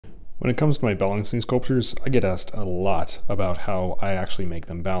When it comes to my balancing sculptures, I get asked a lot about how I actually make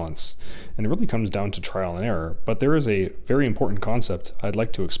them balance, and it really comes down to trial and error, but there is a very important concept I'd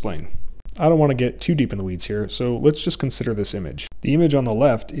like to explain. I don't want to get too deep in the weeds here, so let's just consider this image. The image on the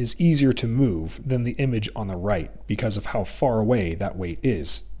left is easier to move than the image on the right because of how far away that weight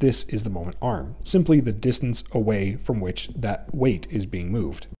is. This is the moment arm, simply the distance away from which that weight is being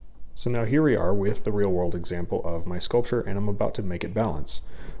moved. So now here we are with the real world example of my sculpture, and I'm about to make it balance.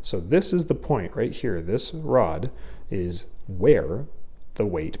 So this is the point right here. This rod is where the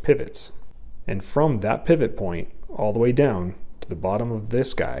weight pivots. And from that pivot point all the way down to the bottom of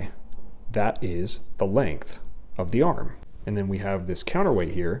this guy, that is the length of the arm. And then we have this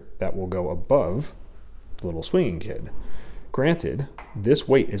counterweight here that will go above the little swinging kid. Granted, this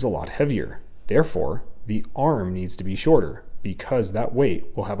weight is a lot heavier. Therefore, the arm needs to be shorter, because that weight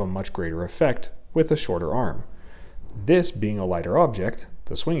will have a much greater effect with a shorter arm. This being a lighter object,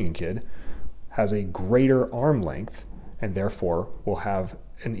 the swinging kid, has a greater arm length and therefore will have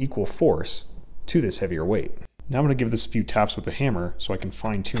an equal force to this heavier weight. Now I'm going to give this a few taps with the hammer so I can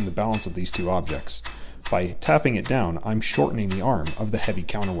fine-tune the balance of these two objects. By tapping it down, I'm shortening the arm of the heavy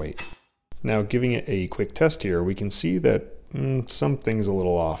counterweight. Now giving it a quick test here, we can see that something's a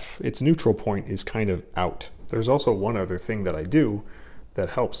little off. Its neutral point is kind of out. There's also one other thing that I do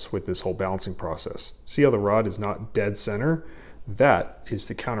that helps with this whole balancing process. See how the rod is not dead center? That is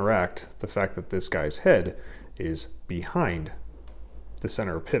to counteract the fact that this guy's head is behind the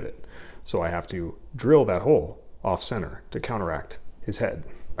center of pivot. So I have to drill that hole off center to counteract his head.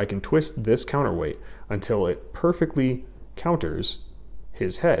 I can twist this counterweight until it perfectly counters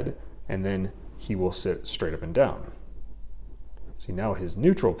his head, and then he will sit straight up and down. See, now his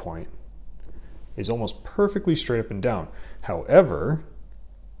neutral point is almost perfectly straight up and down. However,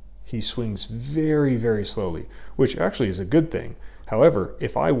 he swings very, very slowly, which actually is a good thing. However,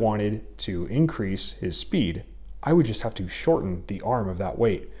 if I wanted to increase his speed, I would just have to shorten the arm of that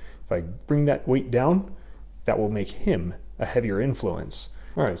weight. If I bring that weight down, that will make him a heavier influence.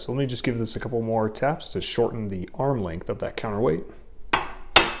 All right, so let me just give this a couple more taps to shorten the arm length of that counterweight.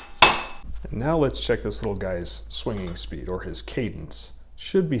 And now let's check this little guy's swinging speed, or his cadence.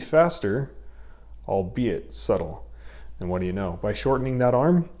 Should be faster, albeit subtle. And what do you know? By shortening that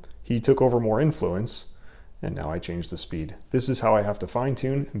arm, he took over more influence, and now I changed the speed. This is how I have to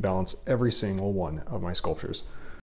fine-tune and balance every single one of my sculptures.